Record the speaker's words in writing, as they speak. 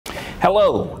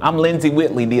Hello, I'm Lindsay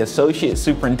Whitley, the Associate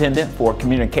Superintendent for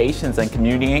Communications and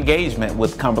Community Engagement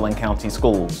with Cumberland County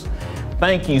Schools.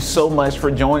 Thank you so much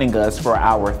for joining us for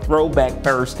our Throwback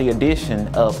Thursday edition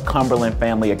of Cumberland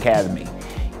Family Academy.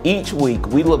 Each week,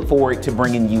 we look forward to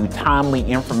bringing you timely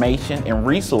information and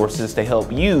resources to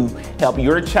help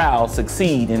your child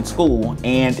succeed in school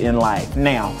and in life.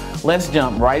 Now, let's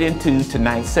jump right into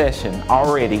tonight's session,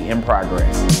 already in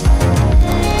progress.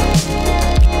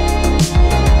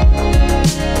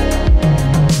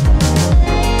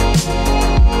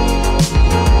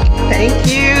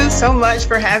 Thank you so much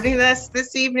for having us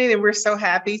this evening, and we're so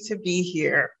happy to be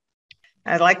here.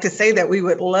 I'd like to say that we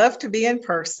would love to be in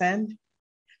person.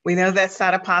 We know that's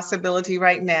not a possibility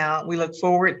right now. We look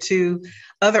forward to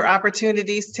other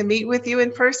opportunities to meet with you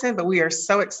in person, but we are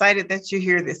so excited that you're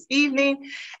here this evening,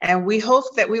 and we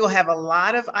hope that we will have a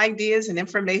lot of ideas and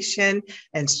information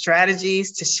and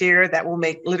strategies to share that will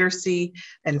make literacy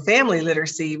and family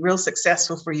literacy real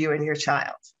successful for you and your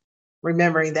child.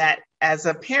 Remembering that as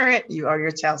a parent, you are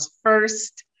your child's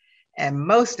first and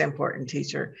most important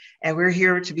teacher, and we're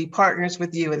here to be partners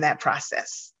with you in that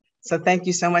process. So thank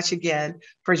you so much again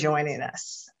for joining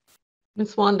us.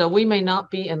 Ms. Wanda, we may not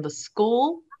be in the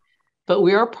school, but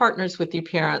we are partners with you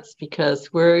parents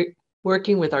because we're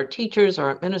working with our teachers, our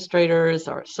administrators,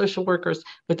 our social workers,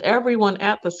 with everyone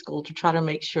at the school to try to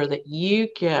make sure that you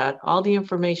get all the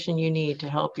information you need to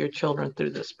help your children through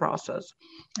this process.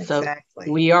 Exactly.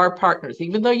 So we are partners,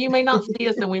 even though you may not see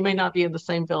us and we may not be in the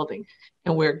same building,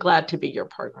 and we're glad to be your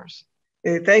partners.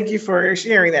 Thank you for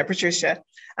sharing that, Patricia.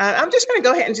 I'm just going to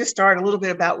go ahead and just start a little bit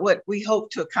about what we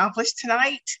hope to accomplish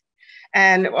tonight.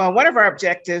 And one of our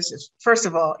objectives is, first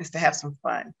of all, is to have some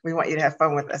fun. We want you to have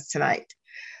fun with us tonight.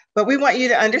 But we want you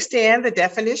to understand the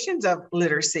definitions of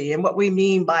literacy and what we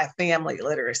mean by family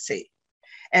literacy.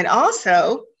 And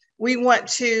also, we want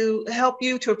to help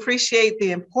you to appreciate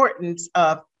the importance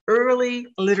of early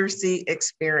literacy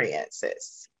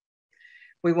experiences.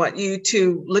 We want you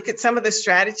to look at some of the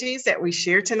strategies that we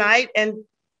share tonight and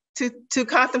to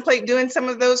contemplate doing some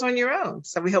of those on your own.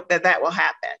 So we hope that that will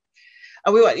happen.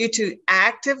 We want you to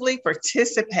actively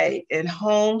participate in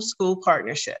homeschool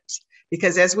partnerships.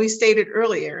 Because as we stated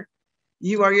earlier,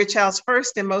 you are your child's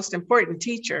first and most important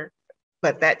teacher,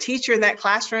 but that teacher in that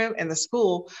classroom and the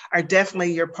school are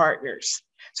definitely your partners.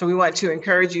 So we want to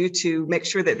encourage you to make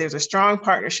sure that there's a strong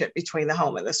partnership between the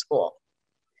home and the school.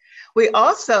 We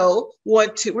also we're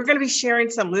going to be sharing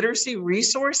some literacy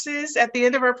resources at the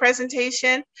end of our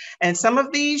presentation. And some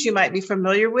of these you might be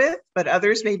familiar with, but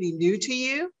others may be new to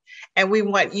you. And we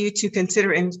want you to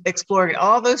consider exploring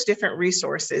all those different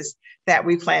resources that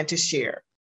we plan to share.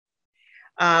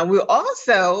 We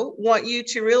also want you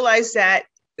to realize that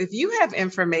if you have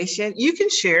information, you can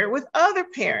share it with other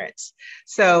parents.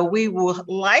 So we will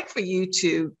like for you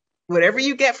to, whatever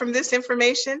you get from this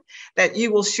information, that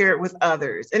you will share it with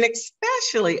others, and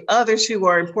especially others who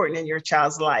are important in your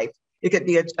child's life. It could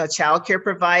be a child care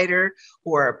provider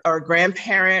or a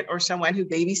grandparent or someone who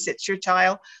babysits your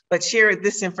child, but share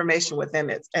this information with them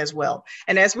as well.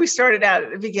 And as we started out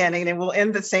at the beginning, and we'll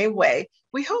end the same way,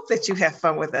 we hope that you have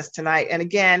fun with us tonight. And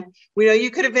again, we know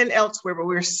you could have been elsewhere, but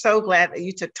we're so glad that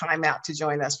you took time out to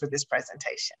join us for this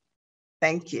presentation.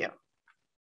 Thank you.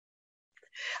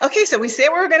 Okay, so we said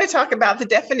we were going to talk about the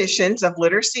definitions of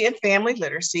literacy and family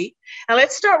literacy. And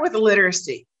let's start with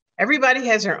literacy. Everybody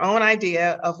has their own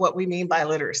idea of what we mean by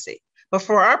literacy. But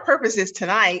for our purposes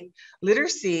tonight,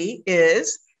 literacy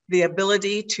is the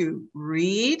ability to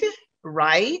read,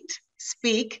 write,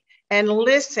 speak, and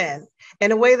listen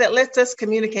in a way that lets us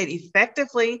communicate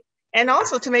effectively and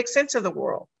also to make sense of the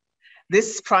world.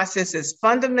 This process is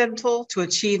fundamental to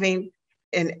achieving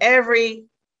in every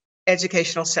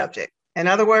educational subject. In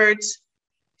other words,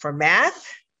 for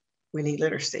math, we need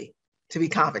literacy to be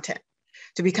competent.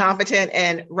 To be competent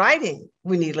in writing,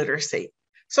 we need literacy.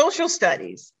 Social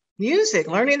studies, music,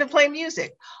 learning to play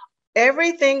music.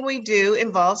 Everything we do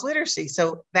involves literacy.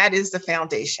 So that is the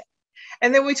foundation.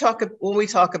 And then when we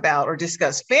talk about or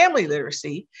discuss family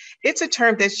literacy, it's a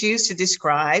term that's used to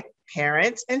describe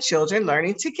parents and children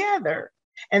learning together.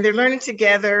 And they're learning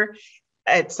together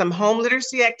at some home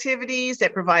literacy activities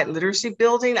that provide literacy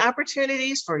building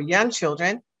opportunities for young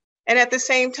children. And at the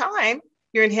same time,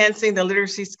 you're enhancing the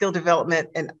literacy skill development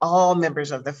in all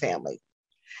members of the family.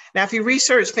 Now, if you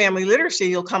research family literacy,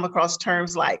 you'll come across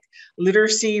terms like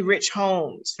literacy-rich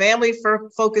homes,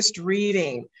 family-focused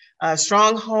reading,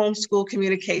 strong homeschool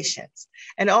communications,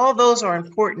 and all those are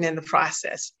important in the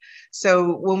process.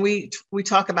 So when we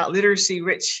talk about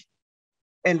literacy-rich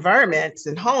environments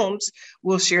and homes,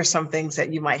 we'll share some things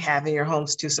that you might have in your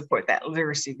homes to support that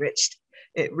literacy-rich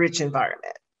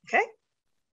environment, okay?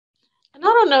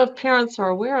 know if parents are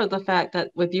aware of the fact that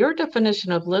with your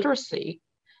definition of literacy,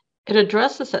 it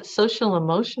addresses that social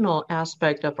emotional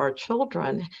aspect of our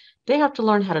children. They have to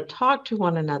learn how to talk to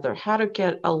one another, how to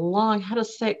get along, how to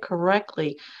say it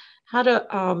correctly, how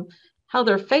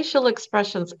their facial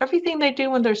expressions, everything they do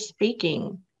when they're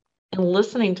speaking and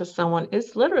listening to someone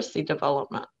is literacy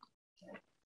development.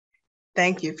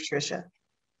 Thank you, Patricia.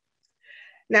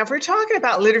 Now, if we're talking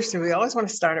about literacy, we always want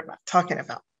to start about talking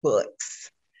about books.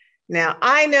 Now,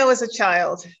 I know as a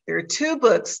child, there are two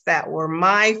books that were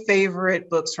my favorite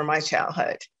books from my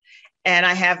childhood. And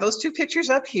I have those two pictures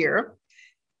up here.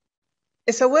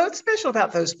 And so what's special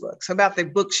about those books, about the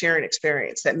book sharing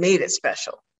experience that made it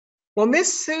special? Well,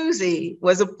 Miss Susie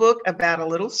was a book about a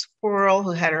little squirrel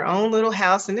who had her own little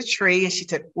house in a tree, and she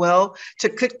took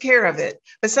good care of it.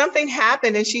 But something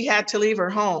happened and she had to leave her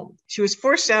home. She was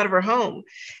forced out of her home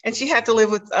and she had to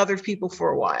live with other people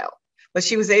for a while. But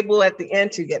she was able at the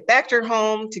end to get back to her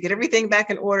home, to get everything back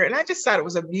in order. And I just thought it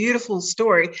was a beautiful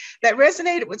story that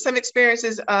resonated with some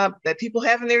experiences that people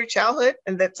have in their childhood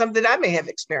and that some that I may have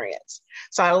experienced.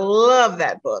 So I love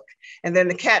that book. And then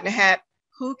The Cat in the Hat.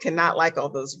 Who cannot like all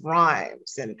those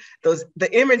rhymes and the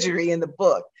imagery in the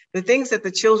book, the things that the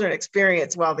children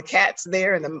experience while the cat's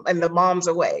there and the mom's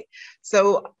away.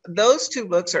 So those two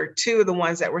books are two of the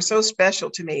ones that were so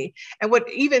special to me. And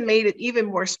what even made it even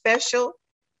more special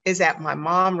is that my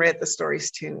mom read the stories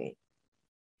to me.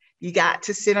 You got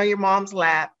to sit on your mom's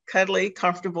lap, cuddly,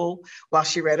 comfortable, while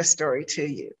she read a story to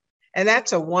you. And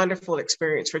that's a wonderful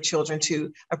experience for children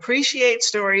to appreciate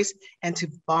stories and to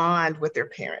bond with their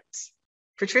parents.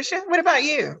 Patricia, what about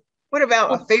you? What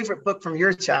about a favorite book from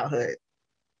your childhood?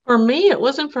 For me, it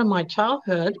wasn't from my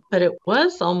childhood, but it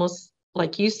was almost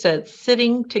like you said,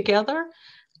 sitting together.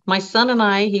 My son and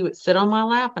I, he would sit on my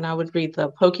lap and I would read The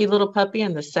Pokey Little Puppy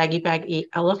and The Saggy Baggy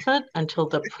Elephant until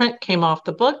the print came off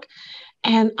the book.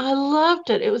 And I loved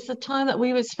it. It was the time that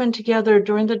we would spend together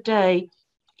during the day,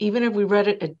 even if we read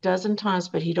it a dozen times,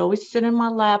 but he'd always sit in my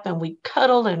lap and we'd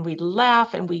cuddle and we'd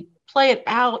laugh and we'd play it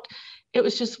out. It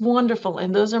was just wonderful.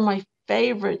 And those are my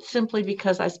favorites simply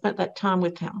because I spent that time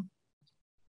with him.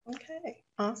 Okay,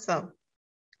 awesome.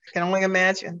 I can only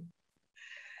imagine.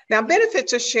 Now,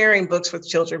 benefits of sharing books with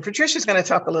children. Patricia's going to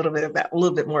talk a little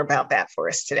bit more about that for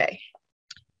us today.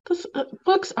 Those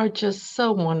books are just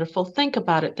so wonderful. Think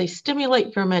about it. They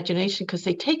stimulate your imagination because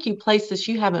they take you places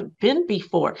you haven't been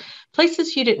before,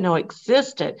 places you didn't know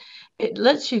existed. It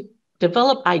lets you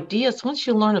develop ideas. Once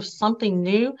you learn of something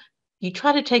new, you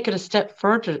try to take it a step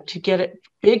further to get it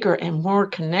bigger and more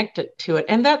connected to it.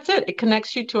 And that's it. It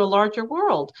connects you to a larger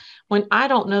world. When I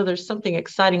don't know there's something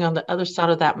exciting on the other side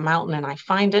of that mountain and I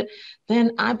find it,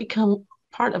 then I become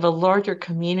part of a larger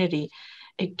community.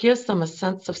 It gives them a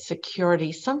sense of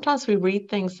security. Sometimes we read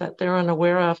things that they're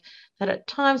unaware of that at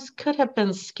times could have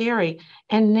been scary.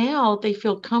 And now they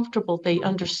feel comfortable. They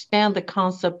understand the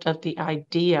concept of the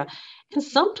idea. And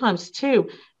sometimes too,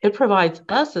 it provides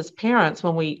us as parents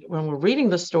when we're reading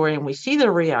the story and we see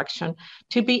their reaction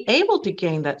to be able to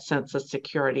gain that sense of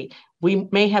security. We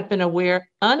may have been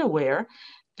unaware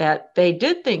that they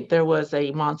did think there was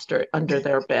a monster under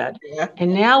their bed. Yeah.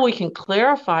 And now we can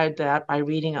clarify that by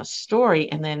reading a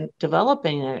story and then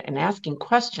developing it and asking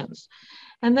questions.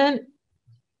 And then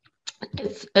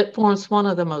it forms one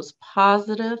of the most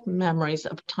positive memories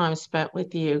of time spent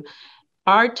with you.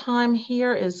 Our time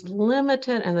here is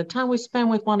limited, and the time we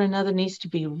spend with one another needs to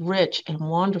be rich and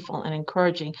wonderful and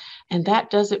encouraging. And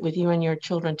that does it with you and your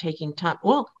children taking time.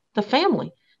 Well, the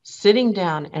family sitting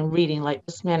down and reading like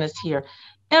this man is here.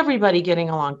 Everybody getting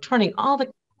along, turning all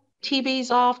the TVs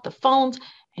off, the phones,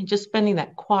 and just spending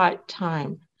that quiet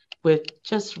time with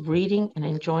just reading and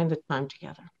enjoying the time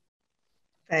together.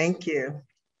 Thank you.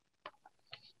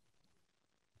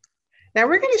 Now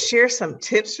we're going to share some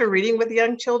tips for reading with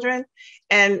young children.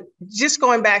 And just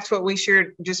going back to what we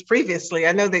shared just previously,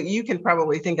 I know that you can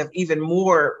probably think of even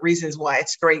more reasons why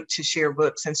it's great to share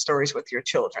books and stories with your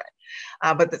children.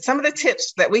 But some of the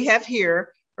tips that we have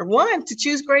here are, one, to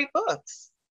choose great books.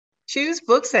 Choose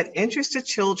books that interest the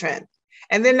children.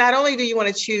 And then not only do you want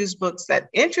to choose books that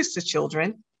interest the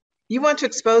children, you want to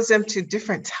expose them to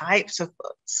different types of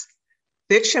books,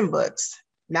 fiction books,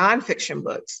 nonfiction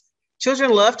books.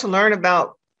 Children love to learn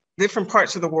about different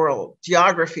parts of the world,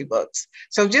 geography books.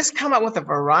 So just come up with a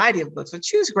variety of books, but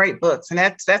choose great books. And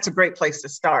that's a great place to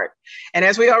start. And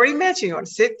as we already mentioned, you want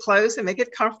to sit close and make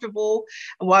it comfortable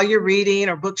while you're reading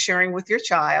or book sharing with your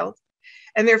child.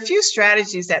 And there are a few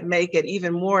strategies that make it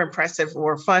even more impressive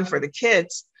or fun for the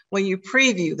kids when you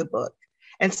preview the book.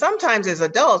 And sometimes as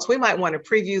adults, we might want to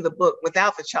preview the book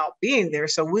without the child being there,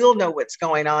 so we'll know what's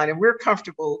going on and we're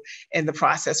comfortable in the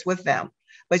process with them.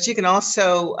 But you can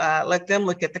also let them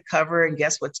look at the cover and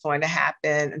guess what's going to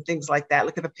happen and things like that.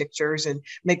 Look at the pictures and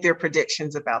make their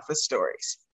predictions about the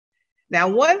stories. Now,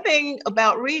 one thing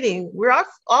about reading, we're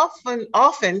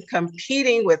often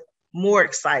competing with more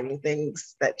exciting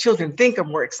things that children think are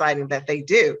more exciting that they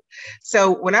do.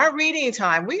 So when our reading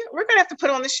time, we're going to have to put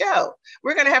on the show.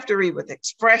 We're going to have to read with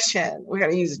expression. We're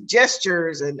going to use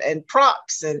gestures and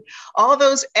props and all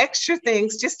those extra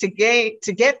things just to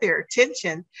get their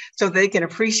attention so they can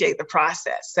appreciate the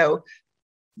process. So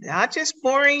not just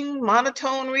boring,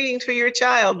 monotone reading to your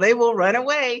child. They will run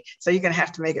away. So you're going to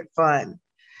have to make it fun.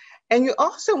 And you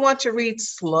also want to read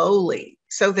slowly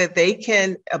so that they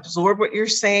can absorb what you're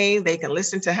saying. They can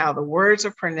listen to how the words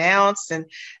are pronounced, and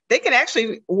they can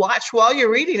actually watch while you're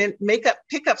reading and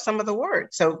pick up some of the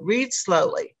words. So read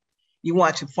slowly. You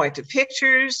want to point to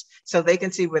pictures so they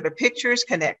can see where the pictures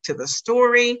connect to the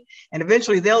story. And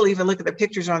eventually they'll even look at the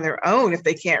pictures on their own if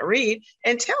they can't read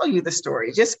and tell you the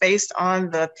story just based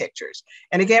on the pictures.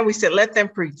 And again, we said, let them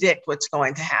predict what's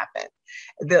going to happen.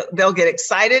 They'll get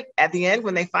excited at the end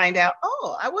when they find out,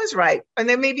 oh, I was right. And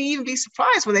they maybe even be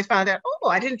surprised when they found out, oh,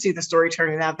 I didn't see the story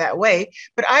turning out that way.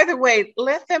 But either way,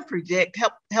 let them predict,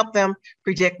 help them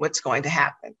predict what's going to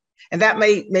happen. And that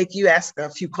may make you ask a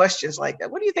few questions like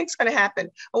that. What do you think is going to happen?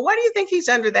 Or why do you think he's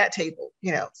under that table?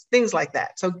 You know, things like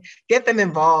that. So get them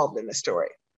involved in the story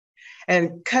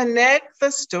and connect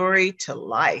the story to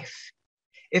life.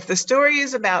 If the story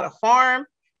is about a farm,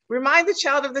 remind the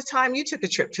child of the time you took a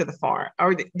trip to the farm,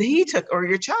 or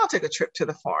your child took a trip to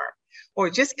the farm, or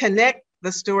just connect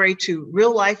the story to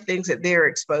real life things that they're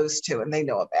exposed to and they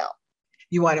know about.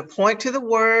 You want to point to the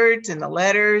words and the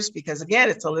letters because, again,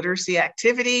 it's a literacy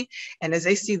activity. And as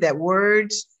they see that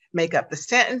words make up the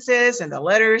sentences and the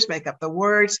letters make up the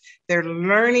words, they're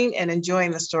learning and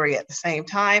enjoying the story at the same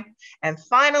time. And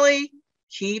finally,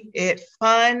 keep it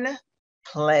fun,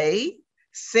 play,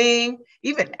 sing,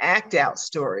 even act out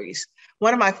stories.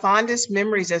 One of my fondest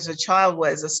memories as a child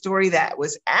was a story that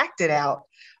was acted out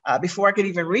before I could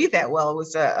even read that well. It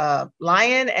was a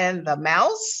lion and the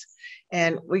mouse.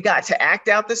 And we got to act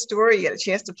out the story. You get a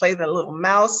chance to play the little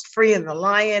mouse freeing the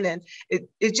lion. And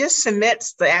it just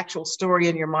cements the actual story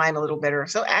in your mind a little better.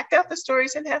 So act out the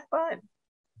stories and have fun.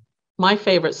 My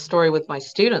favorite story with my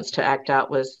students to act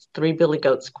out was Three Billy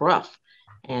Goats Gruff.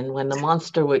 And when the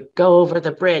monster would go over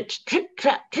the bridge, trick,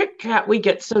 trap, we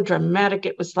get so dramatic.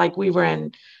 It was like we were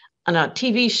on a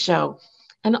TV show.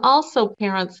 And also,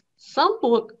 parents, some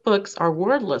books are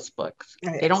wordless books.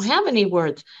 Yes. They don't have any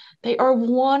words. They are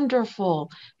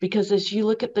wonderful because as you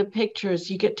look at the pictures,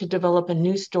 you get to develop a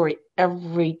new story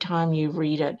every time you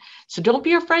read it. So don't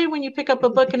be afraid when you pick up a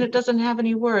book and it doesn't have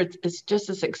any words. It's just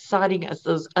as exciting as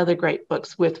those other great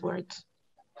books with words.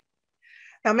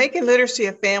 Now, making literacy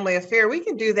a family affair, we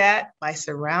can do that by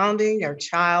surrounding our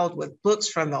child with books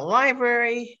from the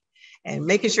library and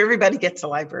making sure everybody gets a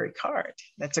library card.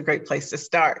 That's a great place to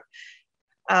start.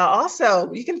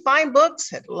 Also, you can find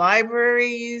books at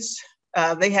libraries.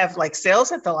 They have like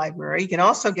sales at the library. You can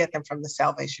also get them from the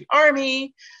Salvation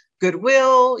Army,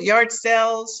 Goodwill, yard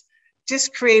sales.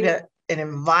 Just create an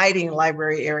inviting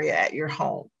library area at your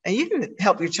home. And you can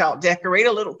help your child decorate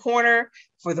a little corner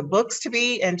for the books to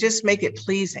be and just make it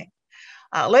pleasing.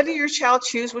 Letting your child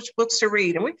choose which books to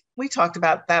read. And we talked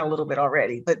about that a little bit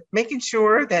already, but making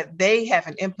sure that they have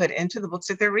an input into the books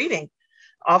that they're reading.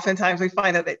 Oftentimes we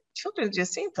find out that children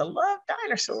just seem to love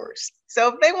dinosaurs.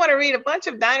 So if they want to read a bunch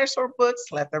of dinosaur books,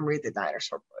 let them read the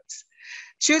dinosaur books.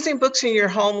 Choosing books in your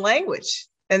home language.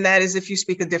 And that is if you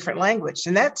speak a different language.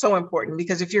 And that's so important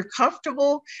because if you're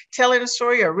comfortable telling a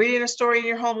story or reading a story in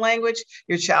your home language,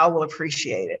 your child will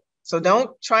appreciate it. So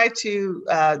don't try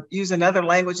to use another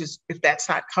language if that's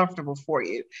not comfortable for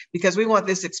you, because we want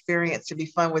this experience to be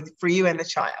fun for you and the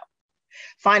child.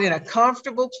 Finding a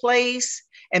comfortable place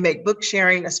and make book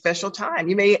sharing a special time.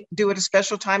 You may do it a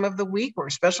special time of the week or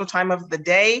a special time of the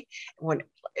day when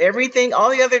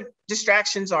all the other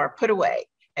distractions are put away.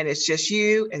 And it's just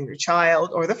you and your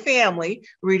child or the family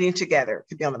reading together. It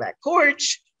could be on the back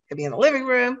porch, it could be in the living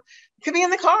room, it could be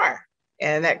in the car.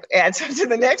 And that adds to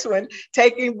the next one,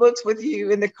 taking books with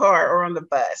you in the car or on the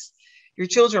bus. Your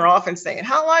children are often saying,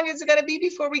 how long is it going to be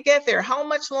before we get there? How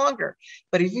much longer?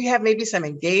 But if you have maybe some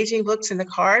engaging books in the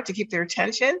car to keep their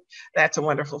attention, that's a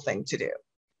wonderful thing to do.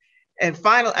 And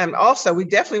also, we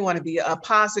definitely want to be a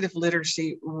positive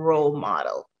literacy role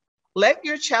model. Let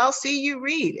your child see you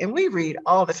read. And we read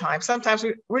all the time. Sometimes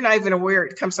we're not even aware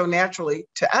it comes so naturally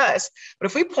to us. But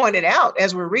if we point it out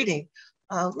as we're reading,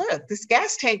 look, this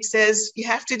gas tank says you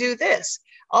have to do this.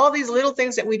 All these little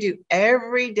things that we do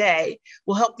every day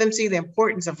will help them see the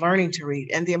importance of learning to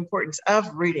read and the importance of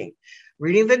reading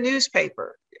the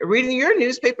newspaper, reading your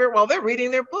newspaper while they're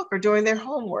reading their book or doing their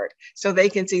homework, so they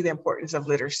can see the importance of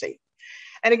literacy.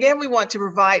 And again, we want to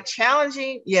provide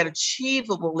challenging yet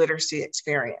achievable literacy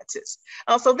experiences.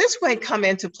 So this may come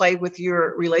into play with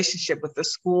your relationship with the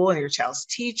school and your child's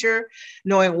teacher,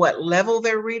 knowing what level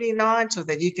they're reading on so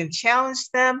that you can challenge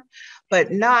them,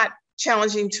 but not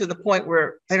challenging to the point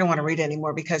where they don't want to read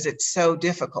anymore because it's so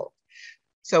difficult.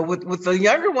 So with the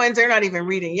younger ones, they're not even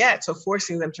reading yet. So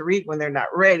forcing them to read when they're not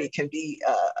ready can be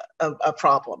a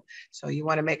problem. So you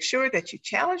want to make sure that you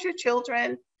challenge your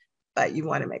children, but you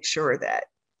want to make sure that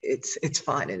it's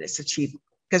fun and it's achievable,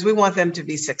 because we want them to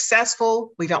be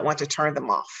successful. We don't want to turn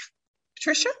them off.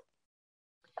 Patricia?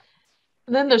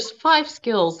 And then there's 5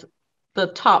 skills, the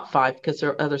top 5, because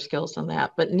there are other skills than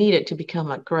that, but needed to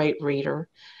become a great reader.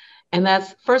 And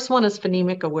that's, first one is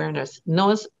phonemic awareness,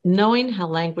 knowing how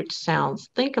language sounds.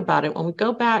 Think about it. When we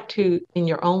go back to in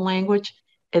your own language,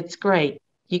 it's great.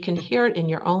 You can hear it in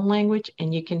your own language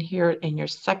and you can hear it in your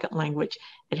second language.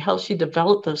 It helps you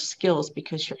develop those skills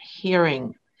because you're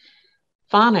hearing.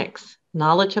 Phonics,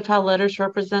 knowledge of how letters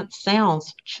represent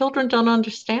sounds. Children don't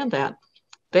understand that.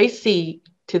 They see,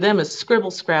 to them, as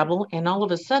scribble scrabble, and all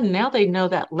of a sudden now they know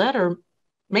that letter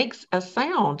makes a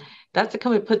sound. That's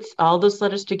the it puts all those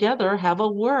letters together, have a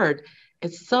word.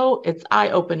 It's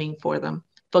eye-opening for them.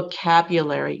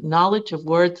 Vocabulary, knowledge of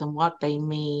words and what they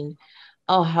mean.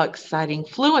 Oh, how exciting.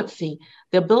 Fluency,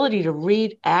 the ability to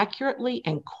read accurately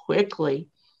and quickly.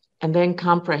 And then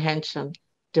comprehension,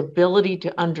 the ability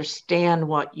to understand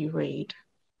what you read.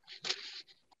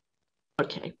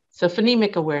 Okay, so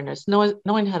phonemic awareness,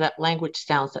 knowing how that language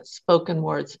sounds, that spoken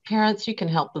words. Parents, you can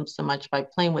help them so much by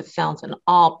playing with sounds in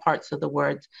all parts of the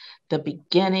words, the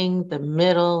beginning, the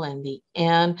middle, and the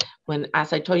end. When,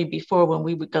 as I told you before, when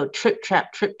we would go trip,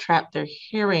 trap, they're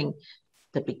hearing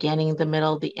the beginning, the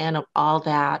middle, the end of all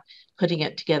that, putting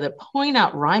it together, point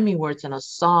out rhyming words in a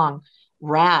song,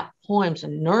 rap, poems,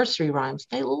 and nursery rhymes.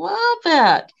 They love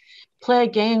it. Play a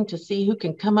game to see who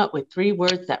can come up with 3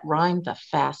 words that rhyme the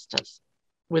fastest.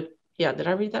 Did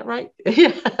I read that right?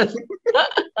 Yes.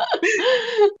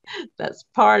 That's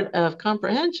part of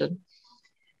comprehension.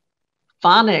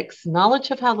 Phonics,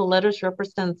 knowledge of how the letters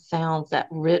represent sounds, that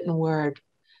written word.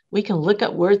 We can look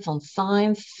up words on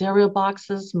signs, cereal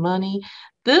boxes, money.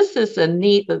 This is the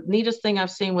neatest thing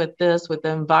I've seen with the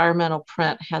environmental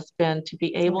print has been to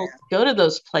be able to go to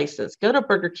those places, go to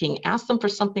Burger King, ask them for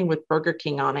something with Burger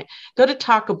King on it, go to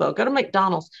Taco Bell, go to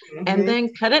McDonald's, and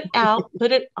then cut it out,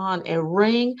 put it on a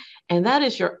ring, and that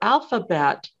is your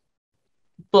alphabet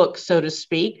book, so to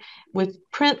speak, with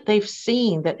print they've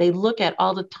seen that they look at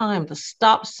all the time, the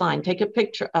stop sign, take a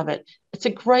picture of it. It's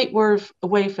a great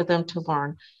way for them to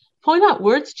learn. Point out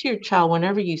words to your child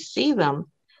whenever you see them.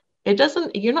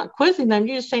 You're not quizzing them.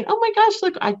 You're just saying, oh my gosh,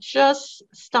 look, I just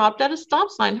stopped at a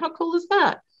stop sign. How cool is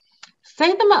that?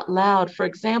 Say them out loud. For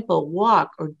example,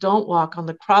 walk or don't walk on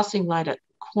the crossing light at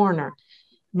the corner.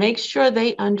 Make sure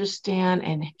they understand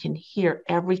and can hear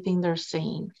everything they're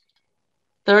seeing.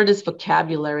 Third is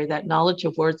vocabulary, that knowledge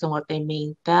of words and what they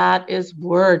mean. That is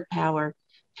word power.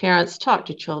 Parents, talk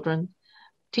to children.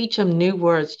 Teach them new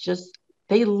words.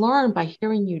 They learn by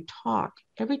hearing you talk.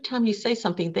 Every time you say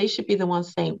something, they should be the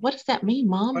ones saying, what does that mean,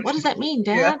 Mom? What does that mean,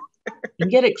 Dad? Yeah. And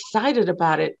get excited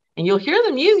about it. And you'll hear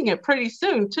them using it pretty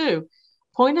soon, too.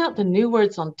 Point out the new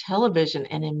words on television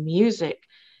and in music.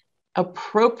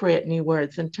 Appropriate new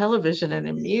words in television and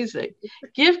in music.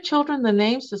 Give children the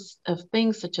names of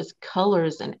things such as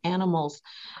colors and animals.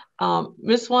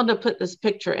 Miss Wanda put this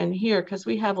picture in here because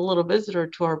we have a little visitor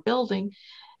to our building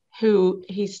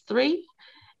he's 3.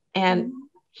 And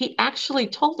he actually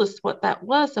told us what that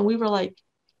was. And we were like,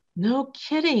 no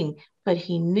kidding. But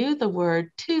he knew the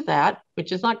word to that,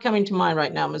 which is not coming to mind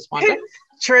right now, Miss Wanda.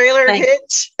 Trailer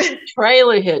hitch.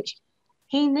 Trailer hitch.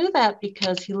 He knew that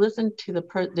because he listened to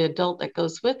the adult that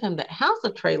goes with him that has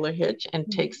a trailer hitch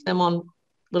and takes them on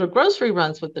little grocery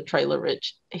runs with the trailer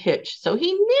hitch. So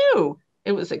he knew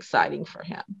it was exciting for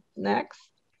him. Next.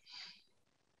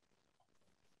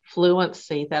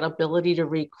 Fluency, that ability to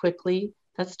read quickly.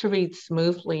 That's to read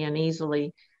smoothly and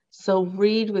easily. So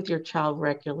read with your child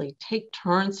regularly. Take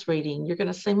turns reading. You're going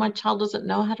to say, my child doesn't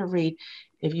know how to read.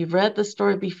 If you've read the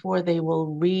story before, they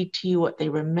will read to you what they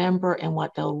remember and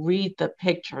what they'll read the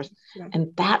pictures. Yeah.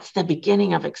 And that's the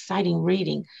beginning of exciting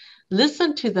reading.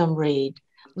 Listen to them read.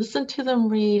 Listen to them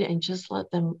read and just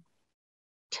let them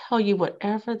tell you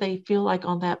whatever they feel like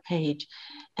on that page.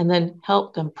 And then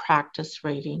help them practice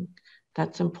reading.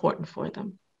 That's important for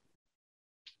them.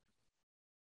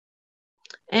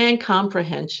 And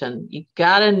comprehension. You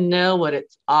got to know what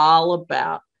it's all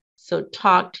about. So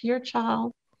talk to your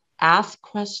child, ask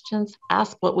questions,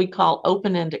 ask what we call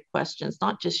open-ended questions,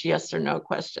 not just yes or no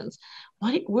questions.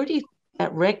 Where do you think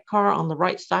that red car on the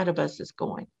right side of us is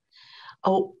going?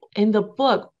 Oh, in the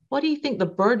book, what do you think the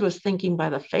bird was thinking by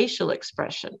the facial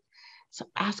expression? So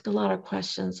ask a lot of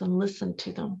questions and listen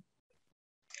to them.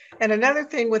 And another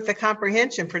thing with the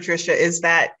comprehension, Patricia, is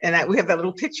that, we have that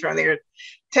little picture on there,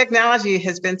 technology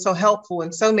has been so helpful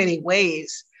in so many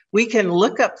ways. We can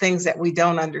look up things that we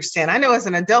don't understand. I know as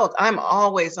an adult, I'm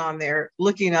always on there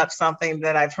looking up something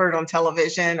that I've heard on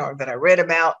television or that I read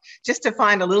about, just to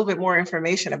find a little bit more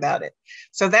information about it.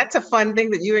 So that's a fun thing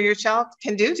that you and your child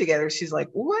can do together. She's like,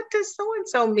 what does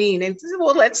so-and-so mean? And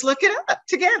well, let's look it up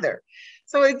together.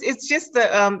 So it's just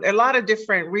a lot of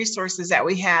different resources that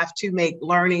we have to make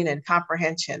learning and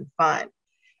comprehension fun.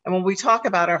 And when we talk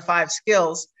about our 5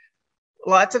 skills,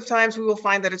 lots of times we will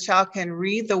find that a child can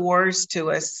read the words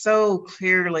to us so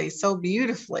clearly, so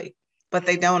beautifully, but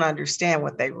they don't understand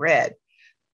what they read.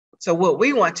 So what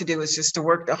we want to do is just to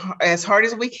work as hard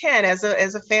as we can as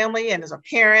a family and as a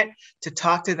parent to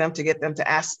talk to them, to get them to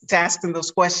ask them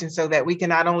those questions so that we can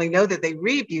not only know that they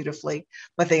read beautifully,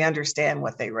 but they understand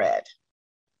what they read.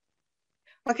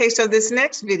 Okay, so this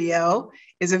next video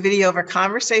is a video of a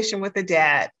conversation with a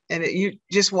dad, and you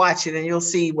just watch it and you'll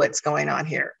see what's going on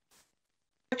here.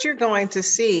 What you're going to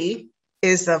see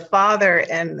is the father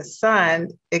and the son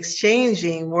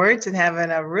exchanging words and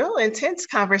having a real intense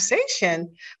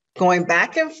conversation going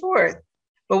back and forth.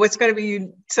 But what's going to be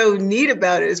so neat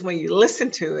about it is when you listen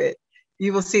to it,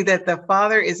 you will see that the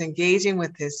father is engaging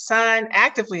with his son,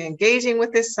 actively engaging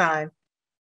with his son,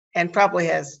 and probably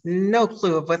has no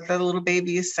clue of what the little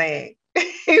baby is saying.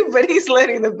 But he's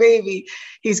letting the baby,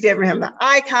 he's giving him the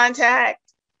eye contact.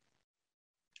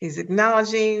 He's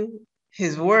acknowledging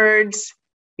his words.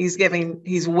 He's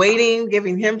waiting,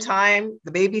 giving him time,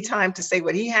 the baby time to say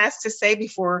what he has to say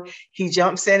before he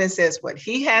jumps in and says what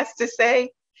he has to say.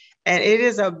 And it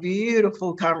is a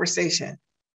beautiful conversation.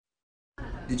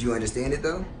 Did you understand it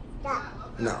though? No.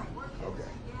 No. Okay.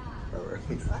 All right.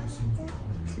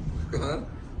 Huh?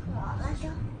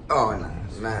 Oh no,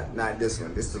 not this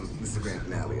one. This is the grand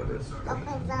finale of it.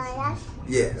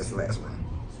 Yeah, that's the last one.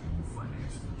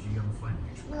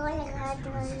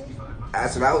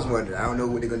 That's what I was wondering. I don't know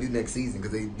what they're gonna do next season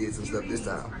because they did some stuff this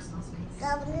time.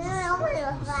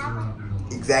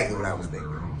 Exactly what I was thinking.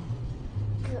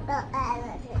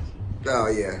 Oh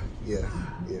yeah.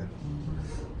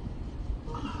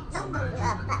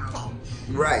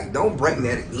 Right, don't bring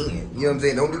that again. You know what I'm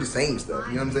saying? Don't do the same stuff.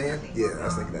 You know what I'm saying? Yeah, I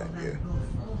was thinking that.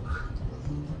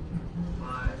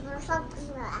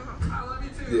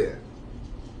 Yeah.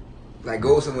 Like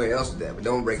go somewhere else with that, but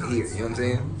don't bring it here. You know what I'm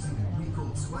saying?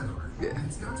 Yeah.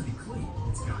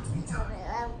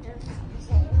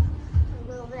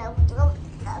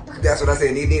 That's what I said.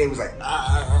 And then it was like,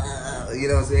 you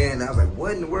know what I'm saying? And I was like,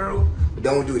 what in the world? But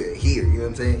don't do that here. You know what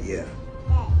I'm saying? Yeah.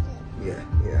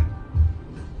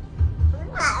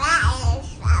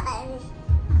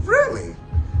 Really?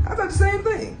 I thought the same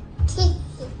thing.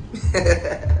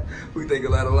 We think a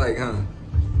lot alike, huh?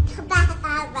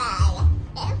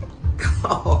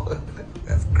 Oh,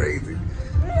 that's crazy.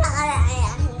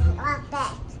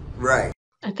 Right.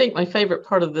 I think my favorite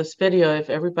part of this video, if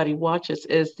everybody watches,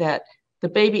 is that the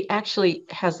baby actually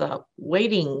has a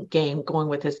waiting game going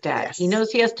with his dad. Yes. He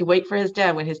knows he has to wait for his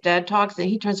dad. When his dad talks, and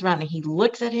he turns around and he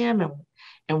looks at him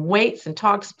and waits and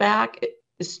talks back.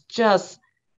 It's just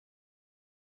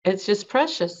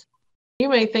precious. You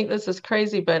may think this is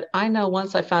crazy, but I know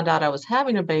once I found out I was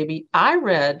having a baby, I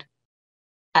read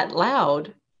out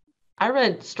loud. I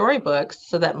read storybooks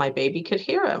so that my baby could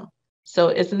hear them. So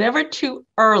it's never too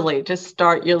early to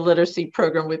start your literacy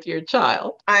program with your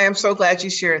child. I am so glad you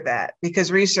shared that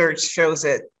because research shows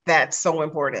that that's so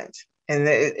important. And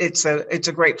it's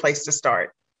a great place to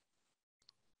start.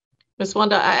 Ms.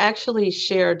 Wanda, I actually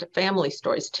shared family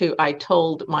stories too. I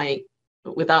told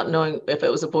without knowing if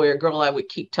it was a boy or girl, I would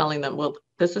keep telling them, well,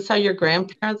 this is how your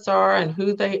grandparents are and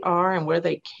who they are and where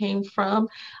they came from.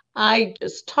 I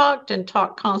just talked and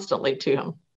talked constantly to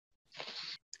him.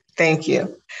 Thank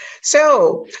you.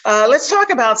 So let's talk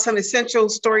about some essential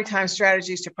storytime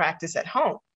strategies to practice at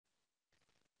home.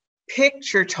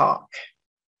 Picture talk.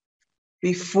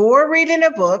 Before reading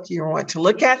a book, you want to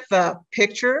look at the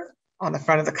picture on the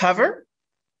front of the cover,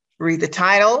 read the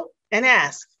title, and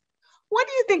ask, what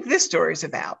do you think this story is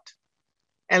about?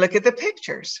 And look at the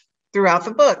pictures throughout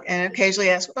the book and occasionally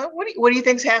ask, what do you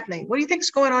think is happening? What do you think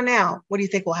is going on now? What do you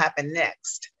think will happen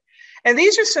next? And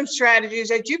these are some strategies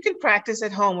that you can practice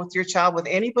at home with your child with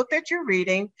any book that you're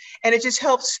reading. And it just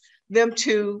helps them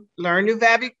to learn new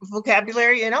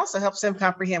vocabulary and also helps them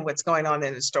comprehend what's going on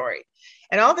in the story.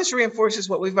 And all this reinforces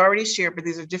what we've already shared, but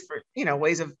these are different,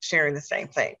 ways of sharing the same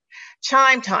thing.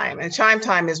 Chime time. And chime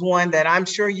time is one that I'm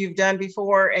sure you've done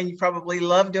before, and you probably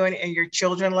love doing it, and your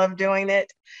children love doing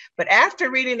it. But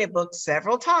after reading a book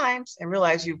several times, and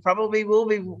realize you probably will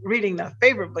be reading the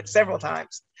favorite book several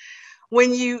times,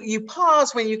 when you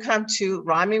pause, when you come to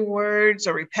rhyming words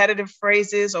or repetitive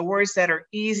phrases or words that are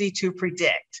easy to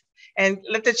predict, and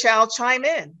let the child chime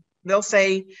in. They'll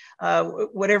say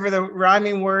whatever the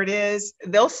rhyming word is,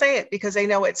 they'll say it because they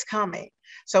know it's coming.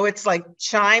 So it's like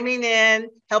chiming in,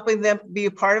 helping them be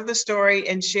a part of the story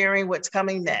and sharing what's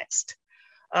coming next.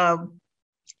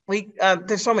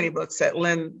 There's so many books that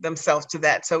lend themselves to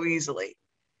that so easily.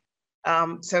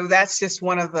 So that's just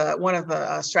one of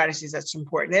the strategies that's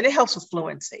important. And it helps with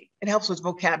fluency. It helps with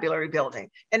vocabulary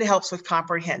building, and it helps with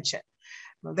comprehension.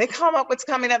 When they come up what's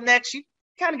coming up next, you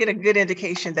kind of get a good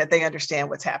indication that they understand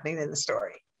what's happening in the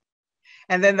story.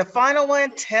 And then the final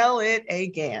one, tell it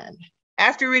again.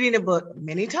 After reading a book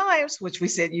many times, which we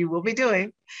said you will be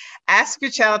doing, ask your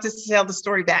child to tell the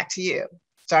story back to you.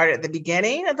 Start at the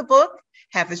beginning of the book,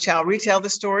 have the child retell the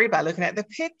story by looking at the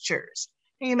pictures.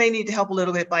 And you may need to help a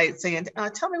little bit by saying,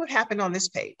 tell me what happened on this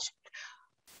page.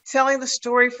 Telling the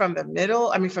story from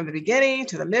the beginning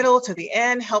to the middle to the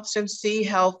end helps them see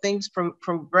how things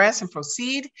progress and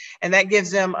proceed. And that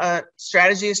gives them a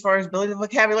strategy as far as building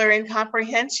vocabulary and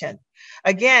comprehension.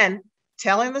 Again,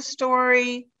 telling the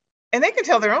story, and they can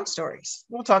tell their own stories.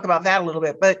 We'll talk about that a little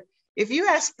bit. But if you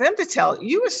ask them to tell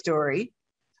you a story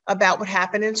about what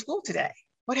happened in school today,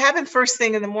 what happened first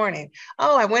thing in the morning?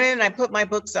 Oh, I went in and I put my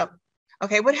books up.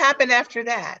 Okay, what happened after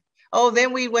that? Oh,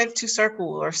 then we went to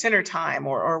circle or center time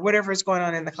or whatever is going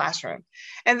on in the classroom.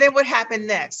 And then what happened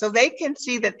next? So they can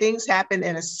see that things happen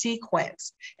in a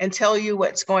sequence and tell you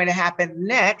what's going to happen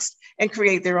next and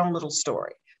create their own little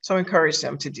story. So encourage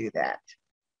them to do that.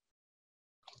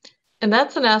 And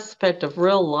that's an aspect of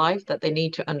real life that they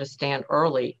need to understand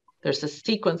early. There's a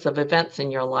sequence of events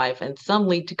in your life, and some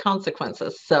lead to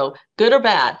consequences, so good or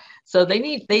bad. So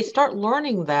they start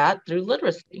learning that through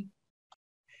literacy.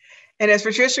 And as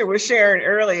Patricia was sharing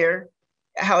earlier,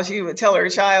 how she would tell her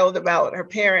child about her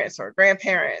parents or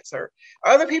grandparents or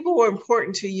other people who are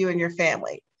important to you and your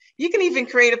family. You can even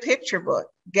create a picture book,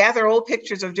 gather old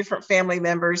pictures of different family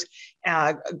members,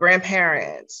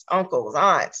 grandparents, uncles,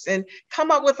 aunts, and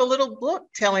come up with a little book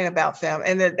telling about them.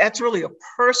 And that's really a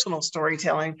personal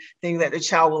storytelling thing that the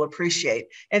child will appreciate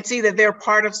and see that they're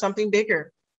part of something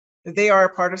bigger. That they are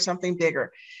a part of something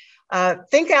bigger.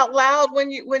 Think out loud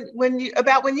when you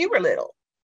were little.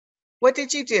 What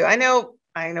did you do? I know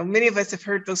many of us have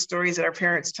heard those stories that our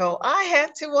parents told. I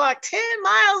had to walk 10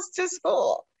 miles to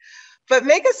school. But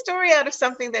make a story out of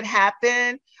something that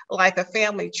happened, like a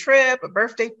family trip, a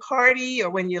birthday party, or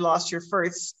when you lost your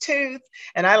first tooth.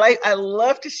 And I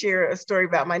love to share a story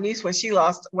about my niece when she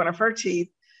lost one of her teeth.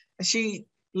 She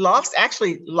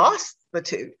actually lost the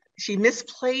tooth. She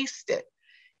misplaced it.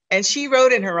 And she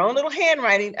wrote in her own little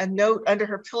handwriting a note under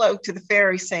her pillow to the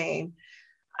fairy saying,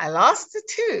 I lost the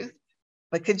tooth,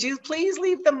 but could you please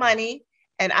leave the money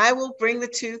and I will bring the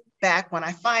tooth back when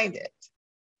I find it.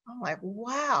 I'm like,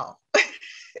 wow.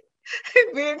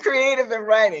 Being creative in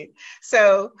writing.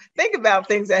 So think about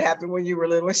things that happened when you were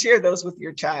little and share those with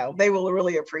your child. They will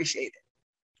really appreciate it.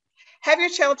 Have your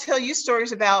child tell you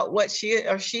stories about what she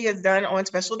has done on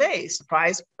special days,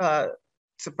 surprise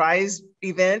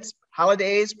events,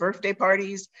 holidays, birthday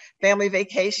parties, family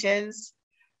vacations.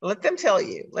 Let them tell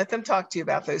you, let them talk to you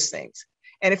about those things.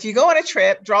 And if you go on a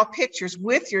trip, draw pictures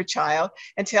with your child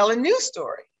and tell a new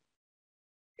story.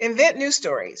 Invent new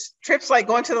stories. Trips like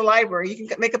going to the library, you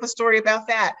can make up a story about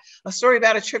that, a story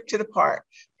about a trip to the park.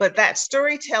 But that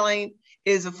storytelling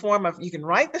is a form of, you can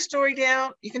write the story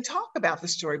down, you can talk about the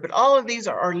story, but all of these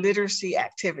are literacy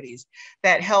activities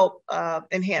that help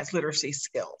enhance literacy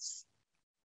skills.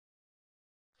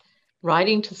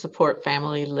 Writing to support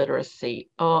family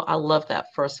literacy. Oh, I love that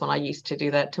first one. I used to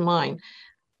do that to mine.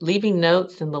 Leaving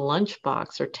notes in the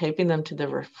lunchbox or taping them to the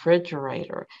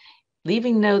refrigerator.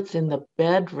 Leaving notes in the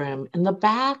bedroom, in the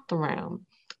bathroom.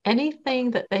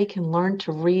 Anything that they can learn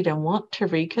to read and want to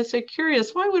read because they're curious.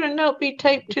 Why would a note be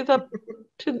taped to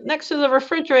next to the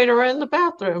refrigerator or in the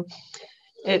bathroom?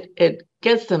 It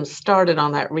gets them started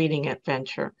on that reading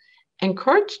adventure.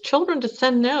 Encourage children to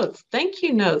send notes. Thank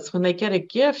you notes when they get a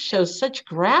gift shows such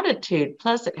gratitude.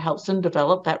 Plus, it helps them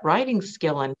develop that writing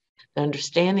skill and the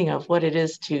understanding of what it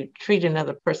is to treat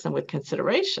another person with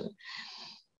consideration.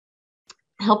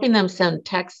 Helping them send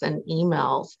texts and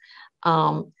emails.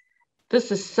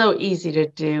 This is so easy to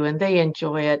do and they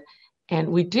enjoy it. And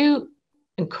we do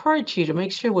encourage you to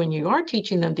make sure when you are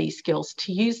teaching them these skills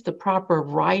to use the proper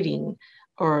writing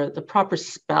or the proper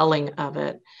spelling of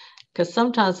it. Because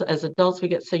sometimes as adults, we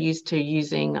get so used to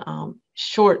using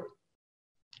short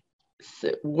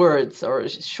words or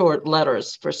short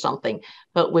letters for something.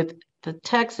 But with the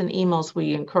texts and emails,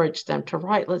 we encourage them to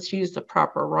write. Let's use the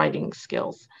proper writing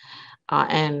skills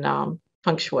and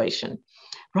punctuation.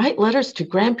 Write letters to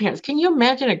grandparents. Can you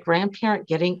imagine a grandparent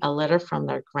getting a letter from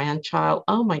their grandchild?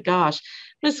 Oh my gosh.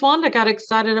 Miss Wanda got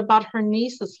excited about her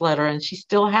niece's letter and she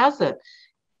still has it.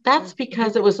 That's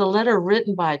because it was a letter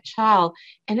written by a child,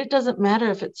 and it doesn't matter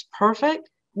if it's perfect.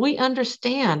 We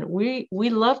understand. We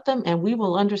love them, and we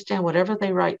will understand whatever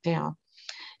they write down.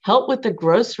 Help with the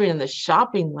grocery and the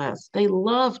shopping list. They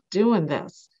love doing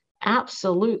this.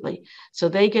 Absolutely. So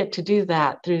they get to do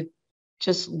that through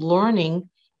just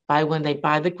learning by when they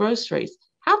buy the groceries.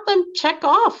 Have them check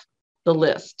off the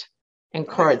list.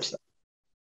 Encourage them.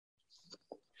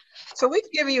 So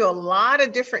we've given you a lot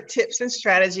of different tips and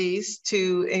strategies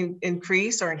to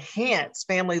increase or enhance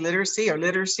family literacy or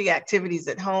literacy activities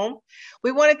at home.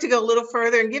 We wanted to go a little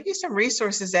further and give you some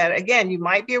resources that, again, you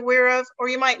might be aware of or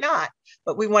you might not,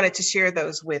 but we wanted to share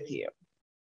those with you.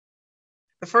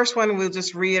 The first one, we'll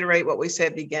just reiterate what we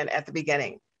said at the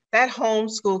beginning. That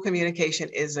homeschool communication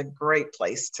is a great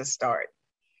place to start.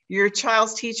 Your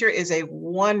child's teacher is a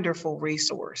wonderful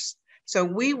resource. So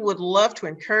we would love to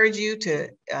encourage you to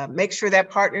make sure that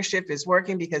partnership is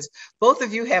working, because both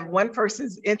of you have one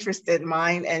person's interest in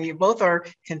mind and you both are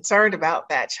concerned about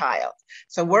that child.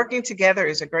 So working together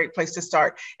is a great place to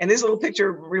start. And this little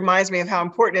picture reminds me of how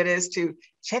important it is to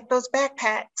check those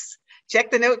backpacks. Check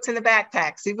the notes in the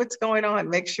backpack, see what's going on.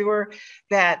 Make sure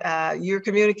that you're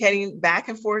communicating back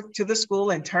and forth to the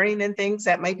school and turning in things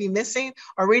that might be missing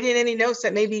or reading any notes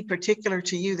that may be particular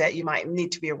to you that you might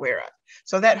need to be aware of.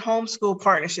 So that homeschool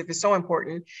partnership is so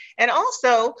important. And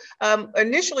also,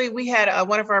 initially we had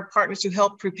one of our partners who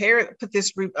helped put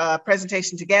this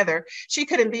presentation together. She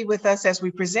couldn't be with us as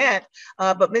we present,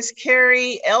 but Miss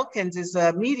Carrie Elkins is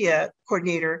a media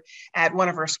coordinator at one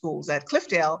of our schools at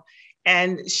Cliffdale.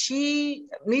 And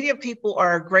media people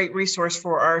are a great resource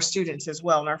for our students as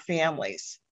well and our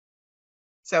families.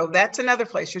 So that's another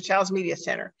place, your child's media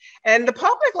center. And the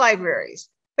public libraries,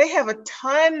 they have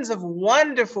tons of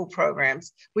wonderful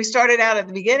programs. We started out at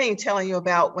the beginning telling you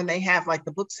about when they have like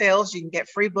the book sales, you can get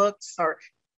free books or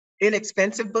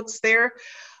inexpensive books there.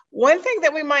 One thing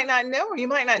that we might not know, or you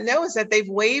might not know, is that they've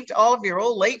waived all of your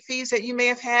old late fees that you may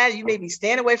have had. You may be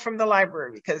staying away from the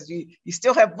library because you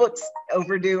still have books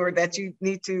overdue or that you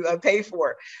need to pay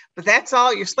for. But that's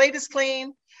all, your slate is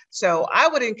clean. So I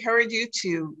would encourage you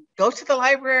to go to the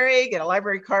library, get a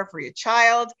library card for your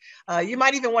child. You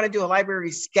might even want to do a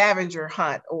library scavenger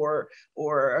hunt or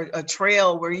a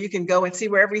trail where you can go and see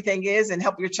where everything is and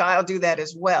help your child do that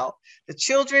as well. The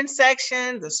children's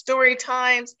section, the story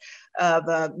times,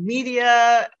 the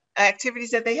media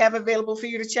activities that they have available for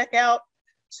you to check out.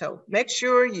 So make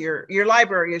sure your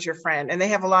library is your friend, and they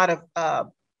have a lot of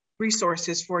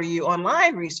resources for you,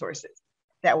 online resources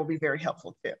that will be very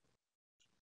helpful too.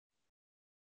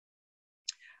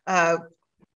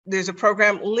 There's a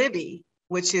program, Libby,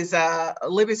 which is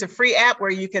Libby's a free app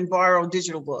where you can borrow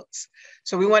digital books.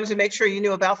 So we wanted to make sure you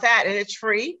knew about that, and it's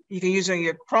free. You can use it on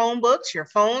your Chromebooks, your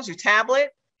phones, your tablet,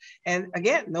 and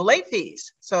again, no late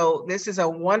fees. So this is a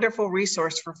wonderful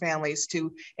resource for families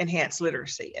to enhance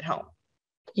literacy at home.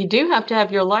 You do have to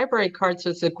have your library card,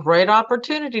 so it's a great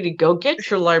opportunity to go get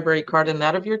your library card and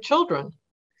that of your children.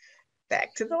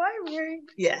 Back to the library.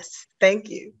 Yes, thank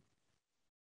you.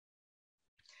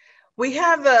 We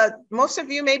have, most of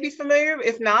you may be familiar.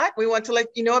 If not, we want to let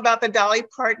you know about the Dolly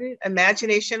Parton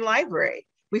Imagination Library.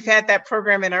 We've had that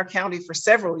program in our county for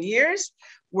several years,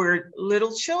 where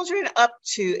little children up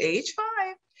to age 5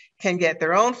 can get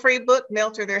their own free book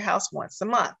mailed to their house once a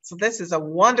month. So this is a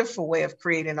wonderful way of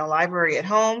creating a library at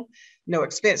home, no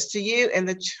expense to you. And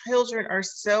the children are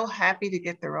so happy to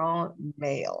get their own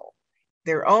mail,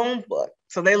 their own book.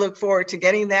 So they look forward to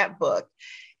getting that book.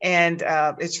 And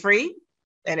it's free.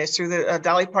 And it's through the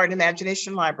Dolly Parton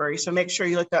Imagination Library. So make sure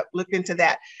you look into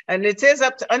that. And it says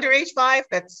up to under age 5,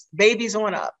 that's babies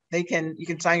on up. You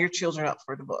can sign your children up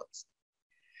for the books.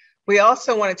 We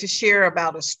also wanted to share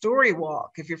about a story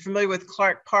walk. If you're familiar with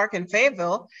Clark Park in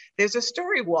Fayetteville, there's a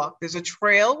story walk. There's a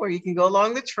trail where you can go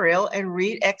along the trail and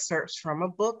read excerpts from a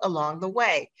book along the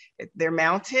way. They're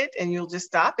mounted and you'll just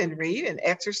stop and read and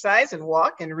exercise and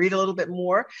walk and read a little bit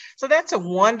more. So that's a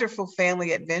wonderful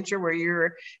family adventure where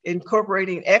you're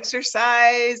incorporating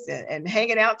exercise and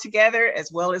hanging out together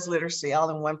as well as literacy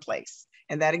all in one place.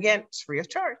 And that again, is free of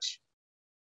charge.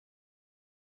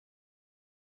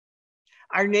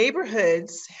 Our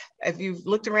neighborhoods, if you've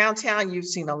looked around town, you've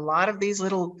seen a lot of these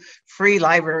little free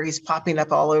libraries popping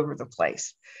up all over the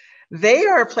place. They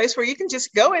are a place where you can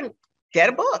just go and get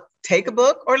a book, take a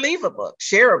book, or leave a book,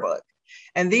 share a book.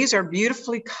 And these are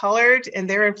beautifully colored, and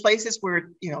they're in places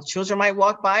where, you know, children might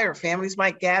walk by or families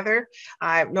might gather.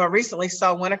 I recently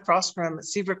saw one across from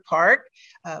Seabrook Park.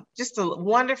 Just a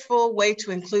wonderful way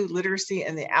to include literacy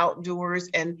in the outdoors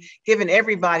and giving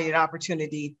everybody an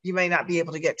opportunity. You may not be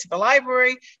able to get to the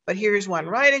library, but here's one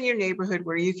right in your neighborhood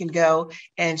where you can go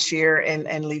and share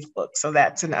and leave books. So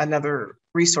that's another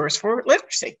resource for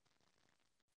literacy.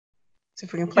 So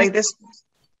if we can play this.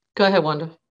 Go ahead,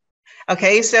 Wanda.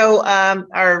 Okay, so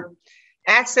our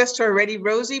access to our Ready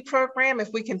Rosie program, if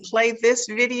we can play this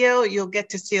video, you'll get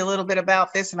to see a little bit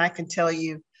about this, and I can tell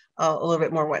you a little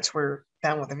bit more once we're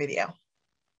done with the video.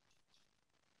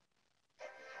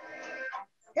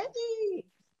 Yay!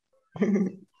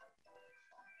 Today,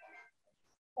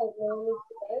 we're going to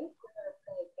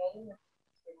play a game with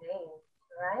your name,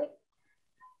 all right?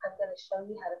 I'm going to show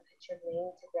you how to put your name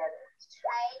together.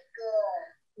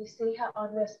 Triangle. You see how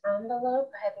on this envelope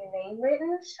I have your name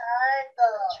written?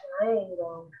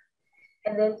 Triangle.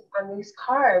 And then on these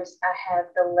cards, I have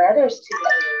the letters to your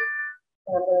name.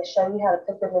 And I'm going to show you how to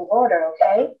put them in order,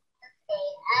 okay?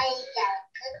 Okay,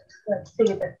 let's see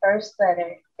the first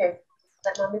letter. Here,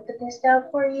 let mommy put these down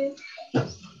for you.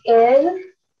 N-A-O-N-E.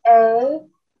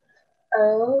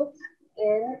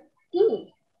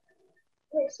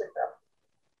 Next we go.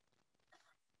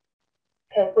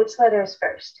 Okay, which letter is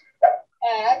first?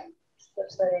 N.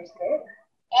 Which letter is there? A.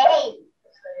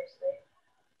 Which letter is there?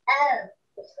 O.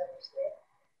 Which letter is there?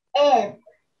 N.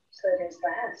 Which letter is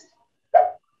last?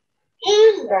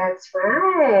 E. That's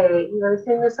right. You want to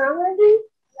sing the song with me?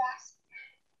 Yes.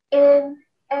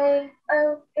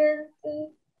 N-A-O-N-E.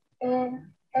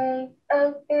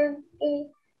 N-A-O-N-E.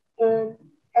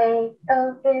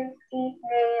 N-A-O-N-E.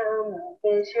 Naomi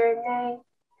is your name.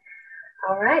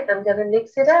 All right, I'm going to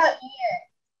mix it up.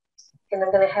 And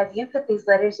I'm going to have you put these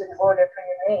letters in order for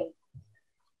your name.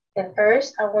 And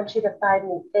first, I want you to find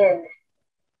the N.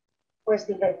 Where's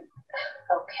the N?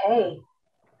 Okay.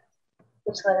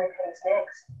 Which letter comes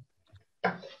next?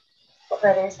 What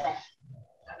letter is that?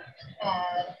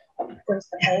 Where's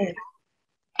the N?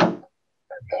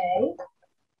 Okay.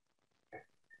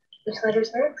 Which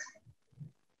letter's next?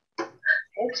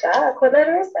 Good job. What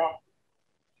letter is that?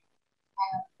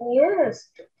 Yes.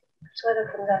 Which letter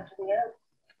comes after the N?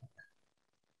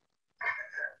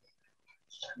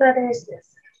 What letter is this?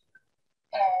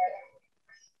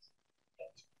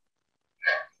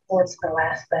 What's the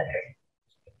last letter?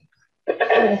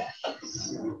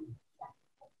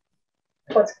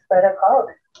 What's the letter called?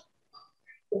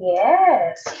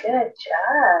 Yes, good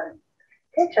job.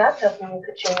 Good job helping me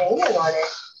put your name in order. You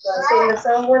want to sing the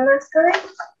song one last time?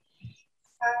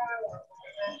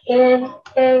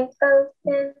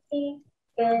 N-A-O-N-E,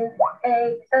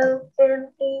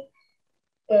 N-A-O-N-E,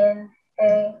 N-A-O-N-E.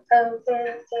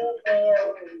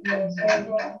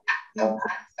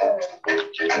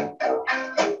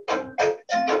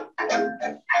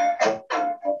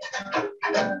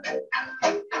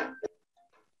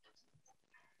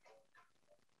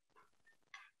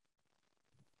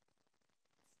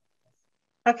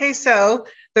 Okay, so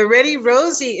the Ready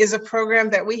Rosie is a program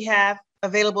that we have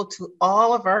available to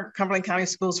all of our Cumberland County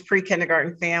Schools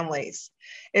pre-kindergarten families.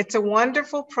 It's a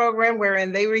wonderful program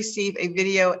wherein they receive a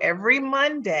video every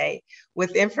Monday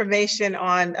with information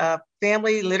on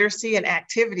family literacy and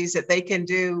activities that they can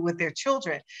do with their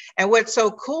children. And what's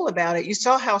so cool about it, you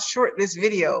saw how short this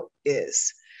video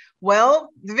is. Well,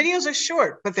 the videos are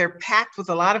short, but they're packed with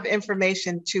a lot of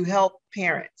information to help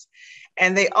parents.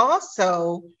 And they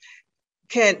also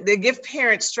they give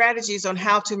parents strategies on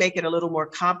how to make it a little more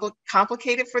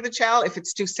complicated for the child if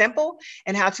it's too simple,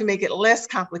 and how to make it less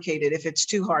complicated if it's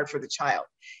too hard for the child.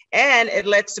 And it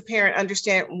lets the parent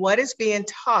understand what is being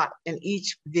taught in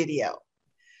each video.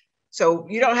 So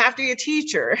you don't have to be a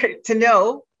teacher to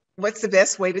know what's the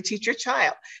best way to teach your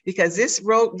child, because this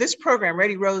program,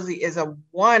 Ready Rosie, is a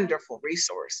wonderful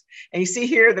resource. And you see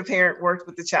here, the parent worked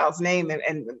with the child's name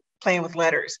and playing with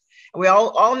letters. And we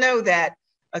all know that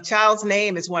a child's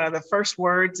name is one of the first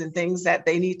words and things that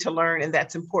they need to learn, and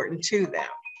that's important to them.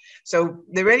 So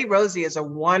the Ready Rosie is a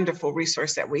wonderful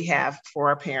resource that we have for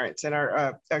our parents and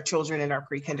our children in our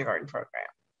pre-kindergarten program.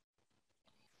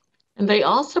 And they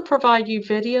also provide you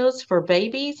videos for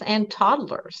babies and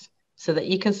toddlers so that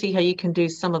you can see how you can do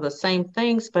some of the same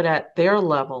things, but at their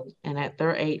level and at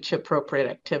their age appropriate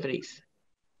activities.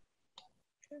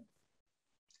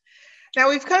 Now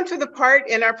we've come to the part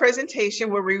in our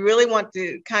presentation where we really want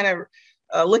to kind of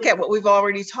look at what we've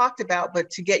already talked about, but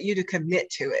to get you to commit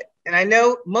to it. And I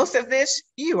know most of this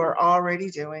you are already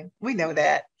doing. We know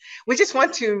that. We just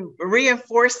want to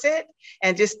reinforce it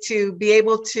and just to be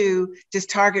able to just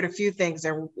target a few things.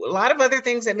 There are a lot of other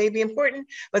things that may be important,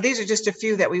 but these are just a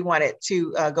few that we wanted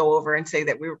to go over and say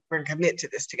that we're going to commit to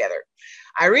this together.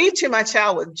 I read to my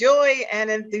child with joy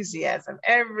and enthusiasm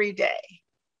every day.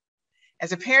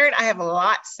 As a parent, I have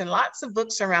lots and lots of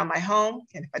books around my home,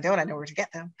 and if I don't, I know where to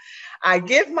get them. I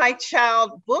give my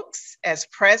child books as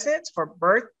presents for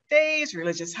birthdays,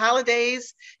 religious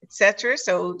holidays, etc.,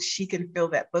 so she can feel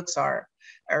that books are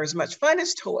as much fun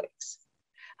as toys.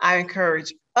 I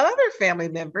encourage other family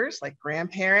members, like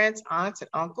grandparents, aunts, and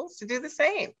uncles, to do the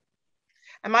same.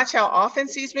 And my child often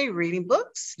sees me reading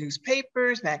books,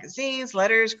 newspapers, magazines,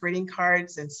 letters, greeting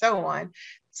cards, and so on,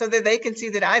 so that they can see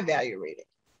that I value reading.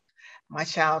 My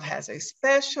child has a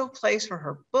special place for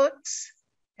her books,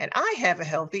 and I have a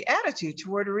healthy attitude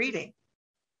toward reading.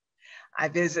 I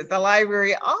visit the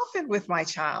library often with my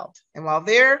child, and while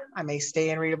there, I may stay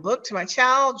and read a book to my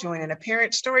child, join in a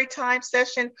parent story time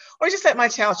session, or just let my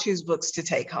child choose books to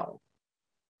take home.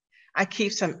 I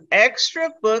keep some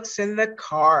extra books in the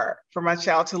car for my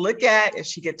child to look at if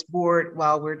she gets bored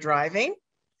while we're driving.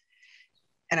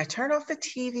 And I turn off the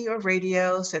TV or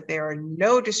radio so that there are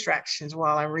no distractions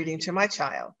while I'm reading to my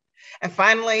child. And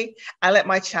finally, I let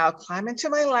my child climb into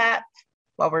my lap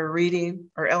while we're reading,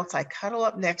 or else I cuddle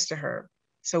up next to her,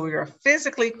 so we are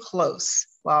physically close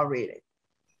while reading.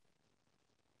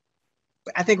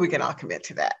 I think we can all commit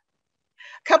to that.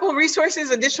 A couple of resources,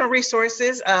 additional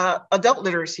resources, adult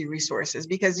literacy resources,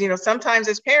 because sometimes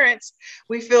as parents,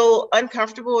 we feel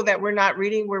uncomfortable that we're not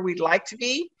reading where we'd like to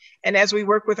be. And as we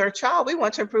work with our child, we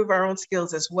want to improve our own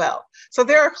skills as well. So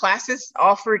there are classes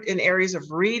offered in areas of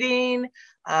reading,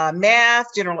 math,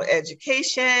 general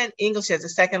education, English as a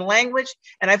second language.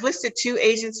 And I've listed 2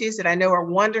 agencies that I know are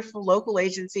wonderful local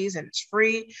agencies, and it's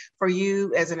free for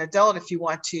you as an adult if you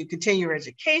want to continue your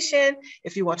education,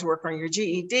 if you want to work on your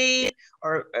GED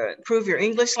or improve your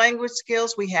English language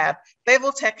skills. We have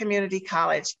Fayetteville Tech Community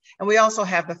College, and we also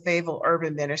have the Fayetteville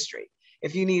Urban Ministry.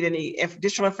 If you need any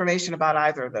additional information about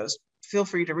either of those, feel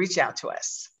free to reach out to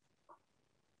us.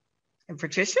 And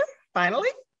Patricia, finally.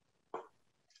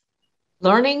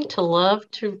 Learning to love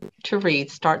to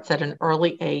read starts at an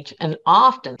early age and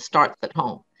often starts at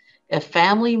home. If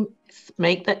families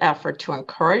make the effort to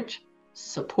encourage,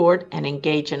 support, and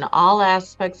engage in all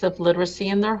aspects of literacy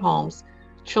in their homes,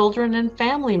 children and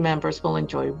family members will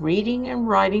enjoy reading and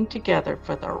writing together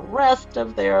for the rest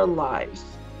of their lives.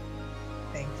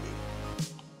 Thank you.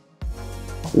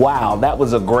 Wow, that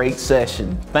was a great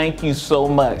session. Thank you so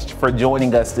much for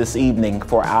joining us this evening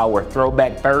for our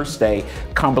Throwback Thursday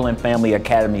Cumberland Family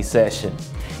Academy session.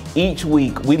 Each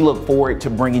week, we look forward to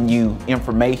bringing you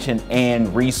information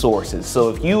and resources. So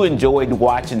if you enjoyed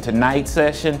watching tonight's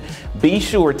session, be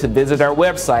sure to visit our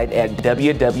website at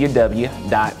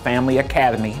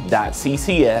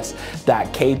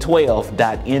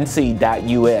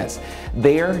www.familyacademy.ccs.k12.nc.us.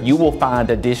 There, you will find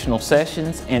additional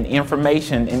sessions and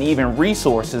information and even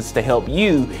resources to help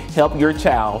you help your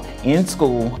child in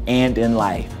school and in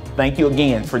life. Thank you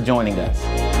again for joining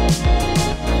us.